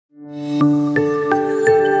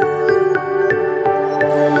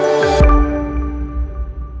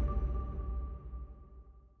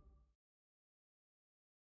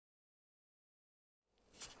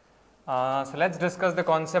So let's discuss the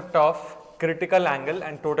concept of critical angle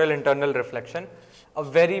and total internal reflection. A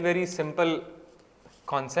very simple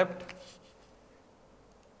concept.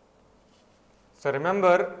 So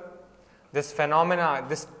remember, this phenomena,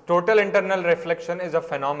 this total internal reflection is a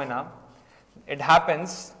phenomena. It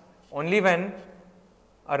happens only when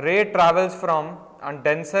a ray travels from a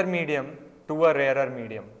denser medium to a rarer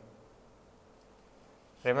medium.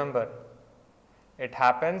 Remember, it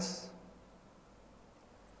happens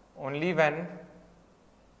only when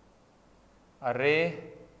a ray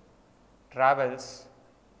travels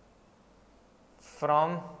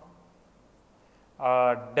from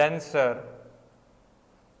a denser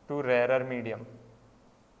to rarer medium.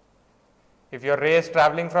 If your ray is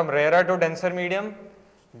traveling from rarer to denser medium,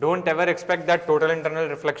 don't ever expect that total internal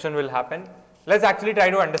reflection will happen. Let's actually try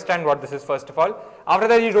to understand what this is first of all. After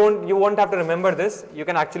that, you won't have to remember this, you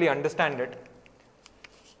can actually understand it.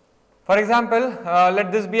 For example,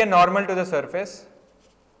 let this be a normal to the surface.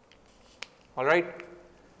 Alright.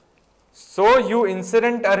 So you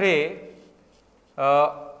incident a ray,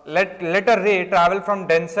 let a ray travel from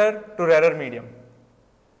denser to rarer medium.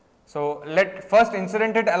 So let first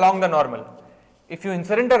incident it along the normal. If you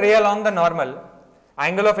incident a ray along the normal,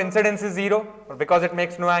 angle of incidence is 0 because it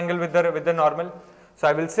makes no angle with the normal. So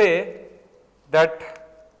I will say that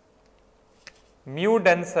mu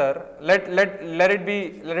denser, let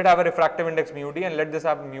it have a refractive index mu d and let this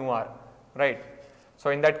have mu r, right. So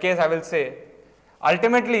in that case I will say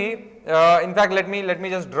ultimately, in fact let me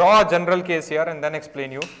just draw a general case here and then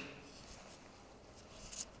explain you.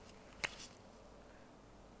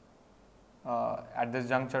 At this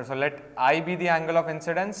juncture, so let I be the angle of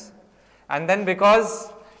incidence, and then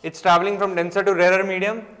because it's traveling from denser to rarer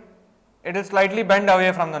medium, it will slightly bend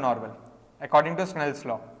away from the normal according to Snell's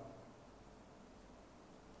law.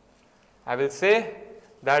 I will say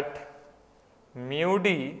that mu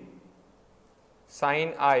d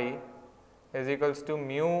sin I is equals to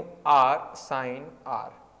mu r sin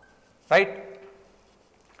r, right.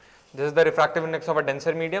 This is the refractive index of a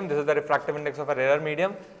denser medium, this is the refractive index of a rarer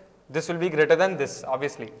medium. This will be greater than this,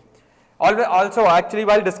 obviously. Also, actually,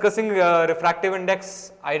 while discussing refractive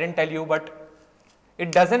index, I didn't tell you, but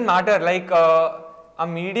it doesn't matter, like a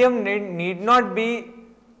medium need not be,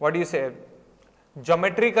 what do you say,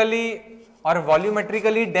 geometrically or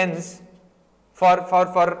volumetrically dense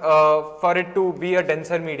for it to be a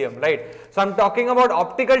denser medium, right. So I am talking about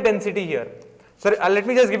optical density here. So let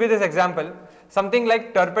me just give you this example, something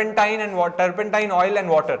like turpentine oil and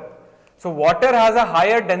water. So water has a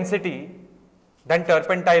higher density than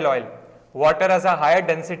turpentine oil. Water has a higher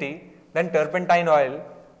density than turpentine oil,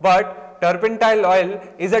 but turpentine oil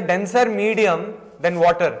is a denser medium than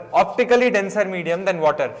water, optically denser medium than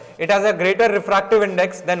water. It has a greater refractive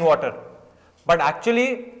index than water. But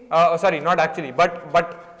actually, sorry, not actually, but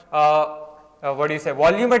what do you say,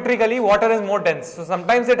 volumetrically water is more dense. So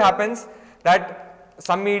sometimes it happens that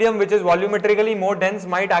some medium which is volumetrically more dense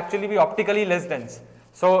might actually be optically less dense.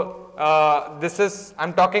 So this is, I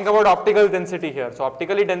am talking about optical density here. So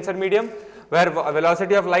optically denser medium where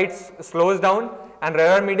velocity of light slows down, and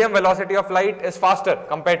rarer medium velocity of light is faster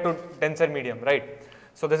compared to denser medium, right.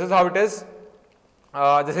 So this is how it is.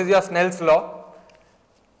 This is your Snell's law.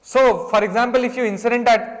 So for example, if you incident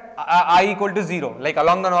at I equal to 0, like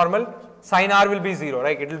along the normal, sin r will be 0,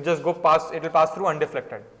 right, it will just go past, it will pass through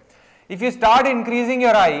undeflected. If you start increasing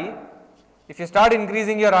your I,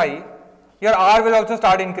 your r will also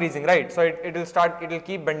start increasing, right. So it will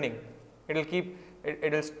keep bending,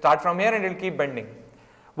 it will start from here and it will keep bending.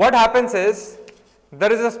 What happens is,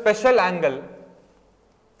 there is a special angle,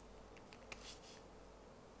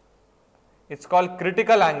 it's called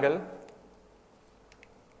critical angle.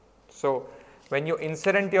 So when you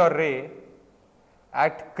incident your ray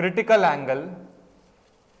at critical angle,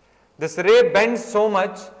 this ray bends so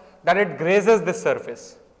much that it grazes this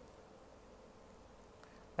surface.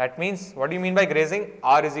 That means, what do you mean by grazing?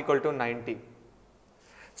 R is equal to 90.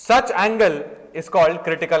 Such angle is called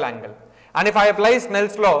critical angle. And if I apply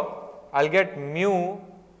Snell's law, I will get mu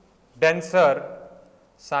denser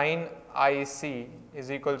sin IC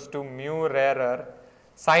is equals to mu rarer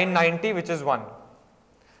sin 90, which is 1.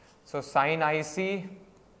 So sin IC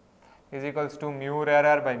is equals to mu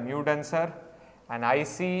rarer by mu denser, and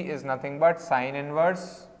IC is nothing but sin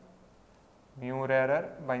inverse mu rarer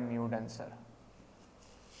by mu denser.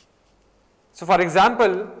 So for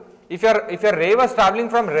example, if your ray was traveling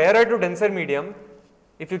from rarer to denser medium,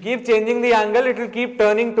 if you keep changing the angle, it will keep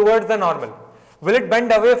turning towards the normal. Will it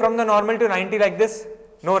bend away from the normal to 90 like this?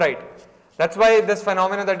 No, right. That is why this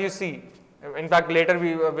phenomena that you see, in fact later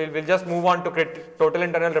we'll just move on to total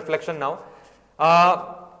internal reflection now.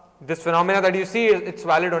 This phenomena that you see, it's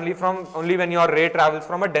valid only when your ray travels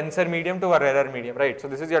from a denser medium to a rarer medium, right? So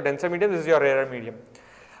this is your denser medium, this is your rarer medium.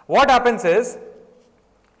 What happens is,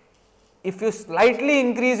 if you slightly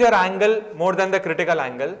increase your angle more than the critical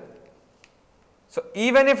angle, so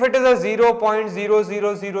even if it is a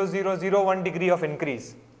 0.000001 degree of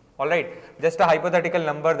increase, alright, just a hypothetical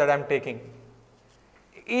number that I am taking,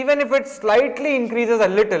 even if it slightly increases a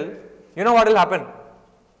little, you know what will happen?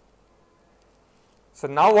 So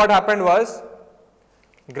now what happened was,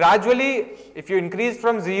 gradually if you increase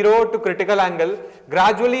from 0 to critical angle,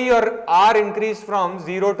 gradually your R increased from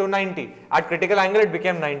 0 to 90. At critical angle it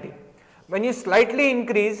became 90. When you slightly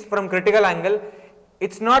increase from critical angle,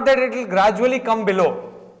 it's not that it will gradually come below.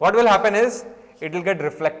 What will happen is, it will get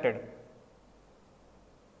reflected.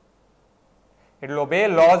 It will obey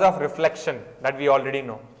laws of reflection that we already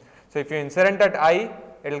know. So if you incident at I,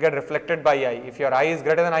 it will get reflected by I. If your I is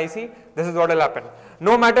greater than IC, this is what will happen.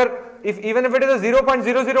 No matter even if it is a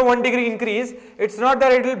 0.001 degree increase, it's not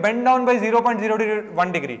that it will bend down by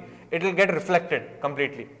 0.001 degree. It will get reflected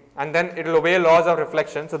completely, and then it will obey laws of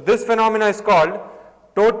reflection. So this phenomena is called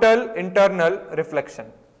total internal reflection.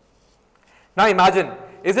 Now imagine,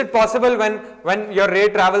 is it possible when your ray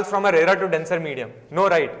travels from a rarer to denser medium? No,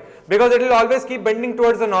 right? Because it will always keep bending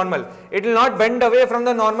towards the normal. It will not bend away from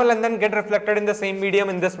the normal and then get reflected in the same medium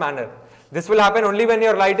in this manner. This will happen only when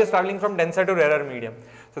your light is traveling from denser to rarer medium.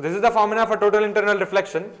 So this is the formula for total internal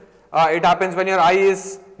reflection. It happens when your I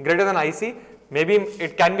is greater than IC. Maybe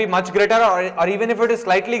it can be much greater, or even if it is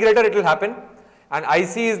slightly greater, it will happen. And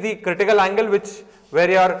IC is the critical angle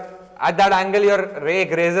where at that angle your ray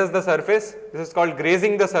grazes the surface. This is called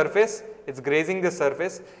grazing the surface. It's grazing the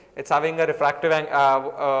surface. It's having a refractive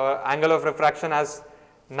angle of refraction as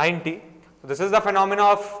 90. So this is the phenomena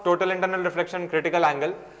of total internal reflection, critical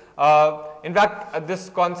angle. In fact, this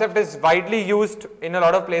concept is widely used in a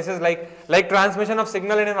lot of places, like transmission of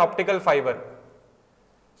signal in an optical fiber.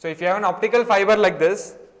 So if you have an optical fiber like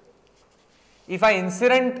this, if I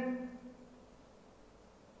incident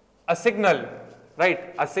a signal,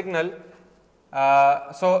 right, a signal,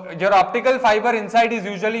 so your optical fiber inside is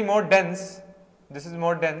usually more dense. This is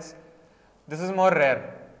more dense, this is more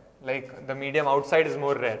rare, like the medium outside is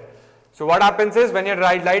more rare. So what happens is, when your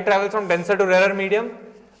light travels from denser to rarer medium,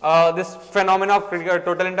 this phenomena of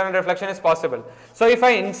total internal reflection is possible. So if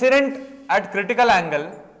I incident at critical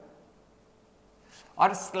angle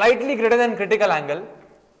or slightly greater than critical angle,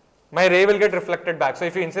 my ray will get reflected back. So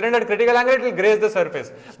if you incident at critical angle, it will graze the surface.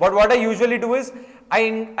 But what I usually do is,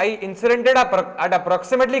 I incidented at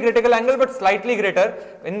approximately critical angle but slightly greater.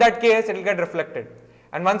 In that case, it will get reflected.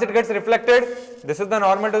 And once it gets reflected, this is the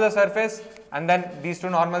normal to the surface, and then these two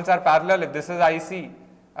normals are parallel. If this is IC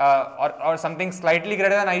or something slightly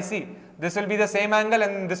greater than IC, this will be the same angle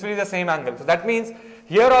and this will be the same angle. So that means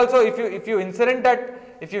here also, if you incident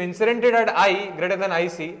it at I greater than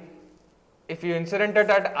IC, if you incident it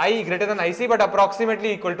at I greater than IC but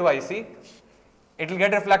approximately equal to IC, it will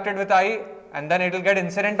get reflected with I, and then it will get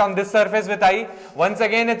incident on this surface with I. Once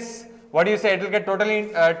again, it's, what do you say, it will get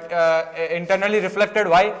totally internally reflected.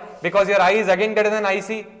 Why? Because your I is again greater than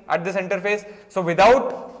IC at this interface. So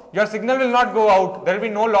without, your signal will not go out. There will be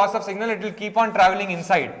no loss of signal. It will keep on traveling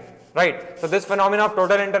inside, right? So this phenomena of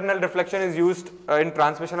total internal reflection is used in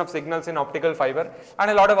transmission of signals in optical fiber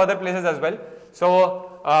and a lot of other places as well.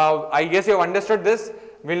 So I guess you have understood this.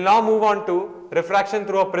 We'll now move on to refraction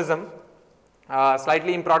through a prism.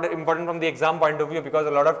 Slightly important from the exam point of view, because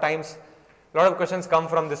a lot of times, a lot of questions come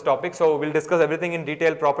from this topic. So we'll discuss everything in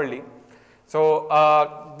detail properly.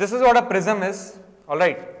 So this is what a prism is. All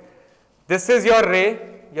right. This is your ray,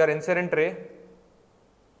 your incident ray.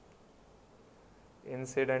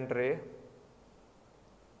 Incident ray.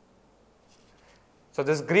 So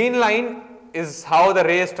this green line is how the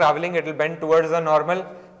ray is traveling. It will bend towards the normal.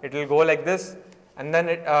 It will go like this, and then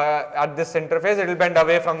at this interface it will bend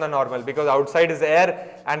away from the normal, because outside is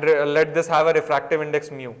air, and let this have a refractive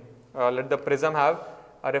index mu. Let the prism have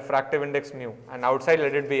a refractive index mu, and outside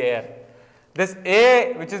let it be air. This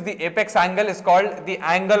A, which is the apex angle, is called the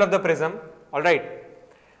angle of the prism. Alright.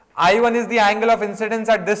 I1 is the angle of incidence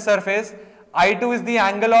at this surface. I2 is the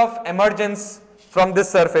angle of emergence from this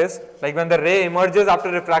surface. Like when the ray emerges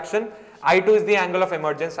after refraction, I2 is the angle of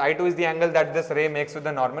emergence. I2 is the angle that this ray makes with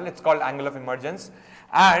the normal. It's called angle of emergence.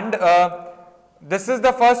 And this is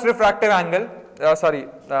the first refractive angle,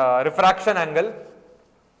 refraction angle.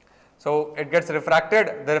 So it gets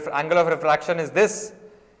refracted, the angle of refraction is this.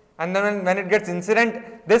 And then when it gets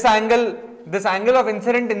incident, this angle of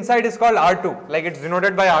incident inside is called R2, like it's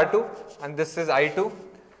denoted by R2, and this is I2.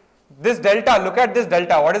 This delta, look at this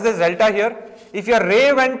delta. What is this delta here? If your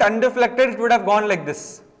ray went undeflected, it would have gone like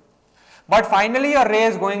this. but finally your ray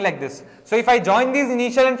is going like this. So if I join these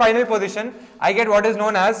initial and final position, I get what is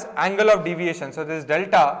known as angle of deviation. So this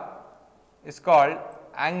delta is called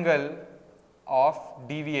angle of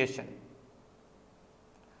deviation.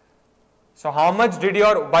 So how much did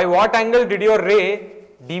by what angle did your ray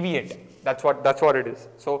deviate? That's what it is.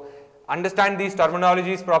 So understand these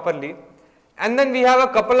terminologies properly. And then we have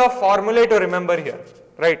a couple of formulae to remember here,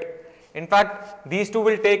 right? In fact, these two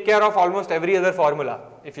will take care of almost every other formula.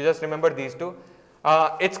 If you just remember these two,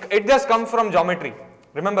 it just comes from geometry.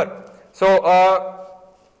 Remember. So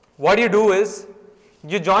what you do is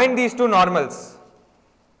you join these two normals.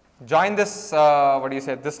 Join this.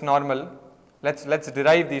 This normal. Let's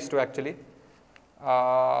derive these two actually.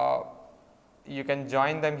 You can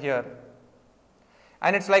join them here,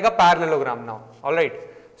 and it's like a parallelogram now. All right.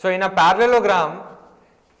 So in a parallelogram,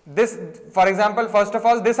 this, for example, first of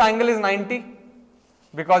all, this angle is 90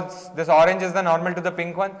 because this orange is the normal to the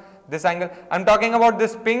pink one. This angle, I'm talking about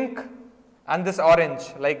this pink and this orange,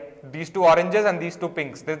 like these two oranges and these two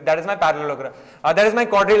pinks. That is my parallelogram. That is my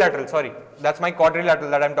quadrilateral. Sorry, that's my quadrilateral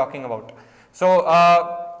that I'm talking about. So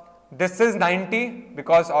this is 90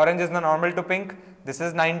 because orange is the normal to pink. This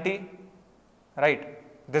is 90, right?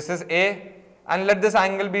 This is A, and let this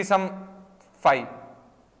angle be some phi.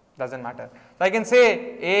 Doesn't matter. So I can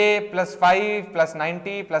say A plus 5 plus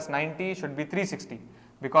 90 plus 90 should be 360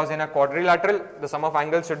 because in a quadrilateral the sum of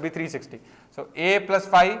angles should be 360. So A plus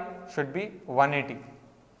 5 should be 180,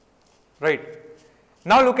 right?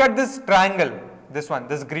 Now look at this triangle, this one,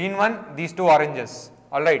 this green one, these two oranges,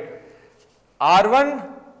 alright.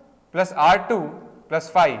 R1 plus R2 plus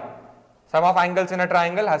 5, sum of angles in a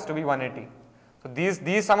triangle has to be 180. So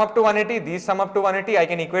these sum up to 180, these sum up to 180, I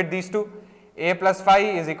can equate these two. A plus phi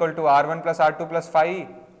is equal to R1 plus R2 plus phi,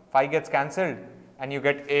 phi gets cancelled and you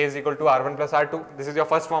get A is equal to R1 plus R2. This is your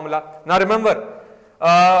first formula. Now remember,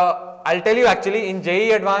 I'll tell you actually in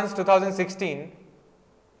JEE Advanced 2016,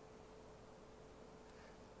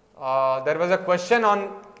 there was a question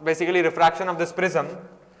on basically refraction of this prism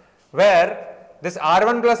where this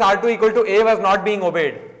R1 plus R2 equal to A was not being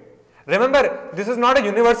obeyed. Remember, this is not a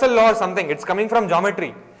universal law or something, it's coming from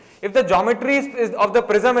geometry. If the geometry of the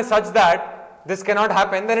prism is such that this cannot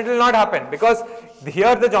happen, then it will not happen because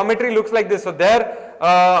here the geometry looks like this. So there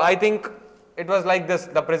I think it was like this,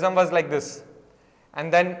 the prism was like this,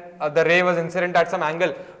 and then the ray was incident at some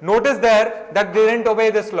angle. Notice there that they didn't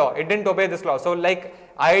obey this law, it didn't obey this law. So like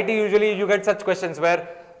IIT usually you get such questions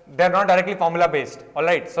where they are not directly formula based,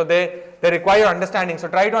 alright. So they require understanding. So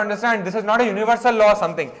try to understand this is not a universal law or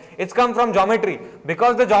something, it's come from geometry.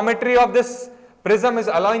 Because the geometry of this prism is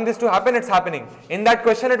allowing this to happen, it's happening. In that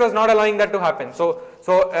question it was not allowing that to happen. So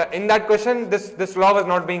in that question this law was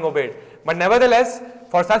not being obeyed. But nevertheless,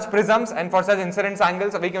 for such prisms and for such incidence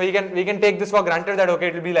angles, we can take this for granted that okay,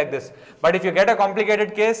 it will be like this. But if you get a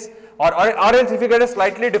complicated case or else if you get a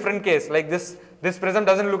slightly different case like this prism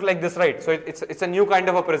doesn't look like this, right? So it's a new kind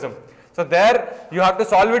of a prism. So there you have to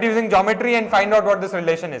solve it using geometry and find out what this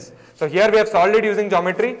relation is. So here we have solved it using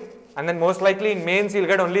geometry, and then most likely in mains you'll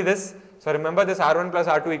get only this. So remember this R1 plus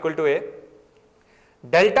R2 equal to A.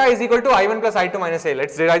 Delta is equal to I1 plus I2 minus A.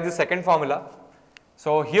 Let's derive the second formula.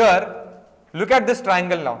 So here look at this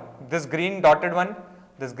triangle now. This green dotted one,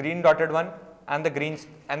 and the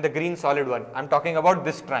green solid one. I'm talking about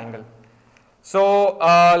this triangle. So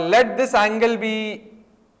let this angle be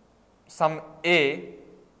some A.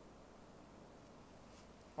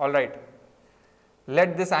 Alright.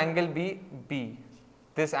 Let this angle be B.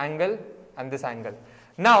 This angle and this angle.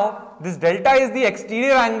 Now this delta is the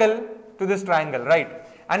exterior angle to this triangle, right?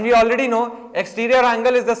 And we already know exterior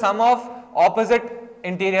angle is the sum of opposite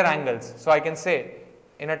interior angles. So I can say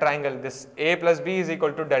in a triangle this A plus B is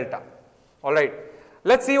equal to delta. Alright.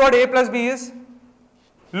 Let's see what A plus B is.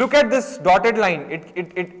 Look at this dotted line.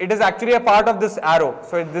 It is actually a part of this arrow.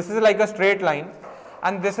 So this is like a straight line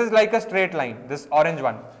and this is like a straight line, this orange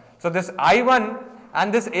one. So this I1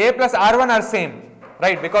 and this A plus R1 are same,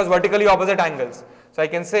 right? Because vertically opposite angles. So I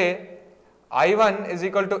can say I1 is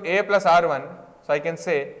equal to A plus R1. So I can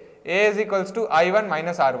say A is equals to I1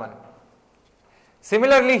 minus R1.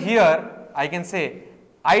 Similarly here I can say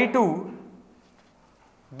I2,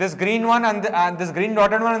 this green one and this green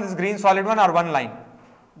dotted one and this green solid one are one line,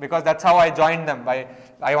 because that's how I joined them.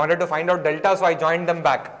 I wanted to find out delta, so I joined them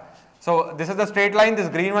back. So this is the straight line, this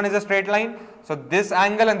green one is a straight line. So this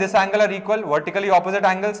angle and this angle are equal, vertically opposite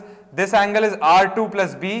angles. This angle is R2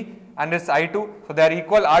 plus B and it's I2. So they are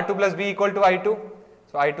equal, R2 plus B equal to I2.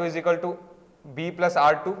 So I2 is equal to B plus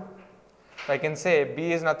R2. So I can say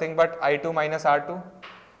B is nothing but I2 minus R2.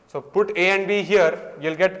 So put A and B here,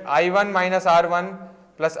 you'll get I1 minus R1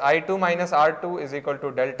 plus I2 minus R2 is equal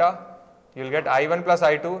to delta. you will get I1 plus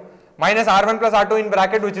I2 minus R1 plus R2 in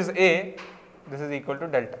bracket, which is A. This is equal to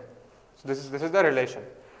delta. So this is the relation.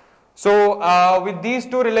 So with these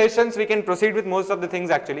two relations, we can proceed with most of the things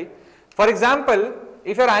actually. For example,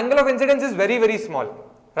 if your angle of incidence is very, very small,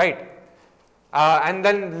 right? And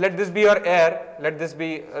then let this be your air, let this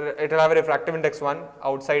be, it will have a refractive index 1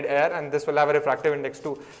 outside air, and this will have a refractive index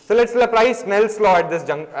 2. So let's apply Snell's law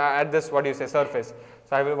at this what do you say, surface.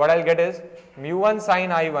 So what I'll get is mu1 sine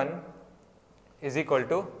I1 is equal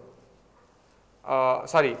to, not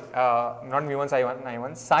mu1 sine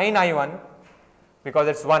I1, sine I1, because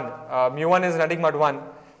it's 1, mu1 is nothing but 1,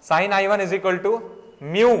 sine I1 is equal to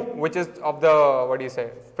mu, which is of the, what do you say,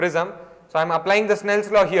 prism. So I am applying the Snell's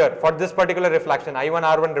law here for this particular reflection, I1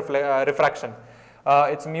 R1 refraction.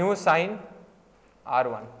 It's mu sine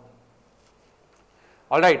R1.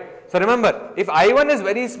 Alright, so remember, if I1 is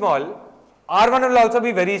very small, R1 will also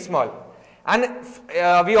be very small. And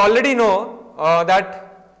we already know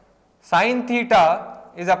that sine theta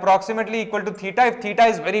is approximately equal to theta if theta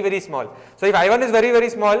is very, very small. So if I1 is very, very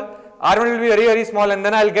small, R1 will be very, very small, and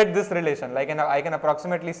then I will get this relation. Like I can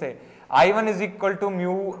approximately say I1 is equal to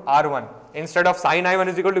mu R1 instead of sine I1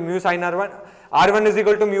 is equal to mu sine R1. R1 is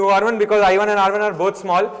equal to mu R1 because I1 and R1 are both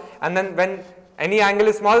small, and then when any angle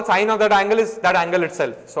is small, sine of that angle is that angle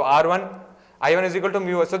itself. So I1 is equal to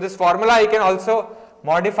mu. So this formula I can also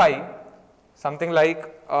modify something like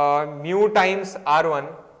mu times R1.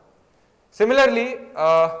 Similarly,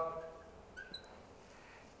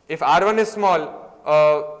 if R1 is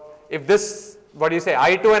small, if this, what do you say,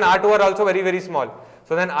 I2 and R2 are also very, very small.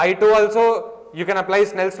 So then I2 also, you can apply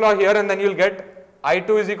Snell's law here, and then you will get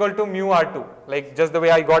I2 is equal to mu R2, like just the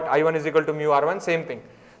way I got I1 is equal to mu R1, same thing.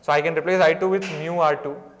 So I can replace I2 with mu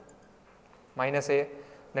R2 minus A,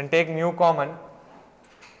 then take mu common,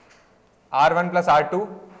 R1 plus R2,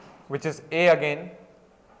 which is A again,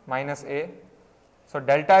 minus A. So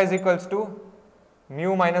delta is equals to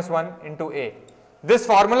mu minus 1 into A. This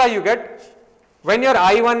formula you get when your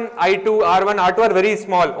I1, I2, R1, R2 are very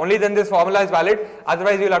small, only then this formula is valid,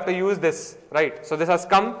 otherwise you will have to use this, right. So this has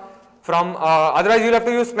come from, otherwise you will have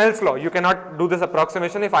to use Snell's law. You cannot do this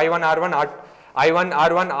approximation if I1, R1,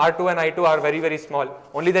 R2 and I2 are very, very small.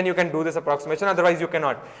 Only then you can do this approximation, otherwise you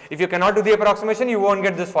cannot. If you cannot do the approximation, you won't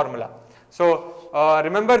get this formula. So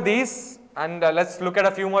remember these, and let's look at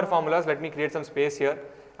a few more formulas. Let me create some space here,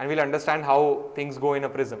 and we'll understand how things go in a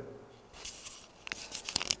prism.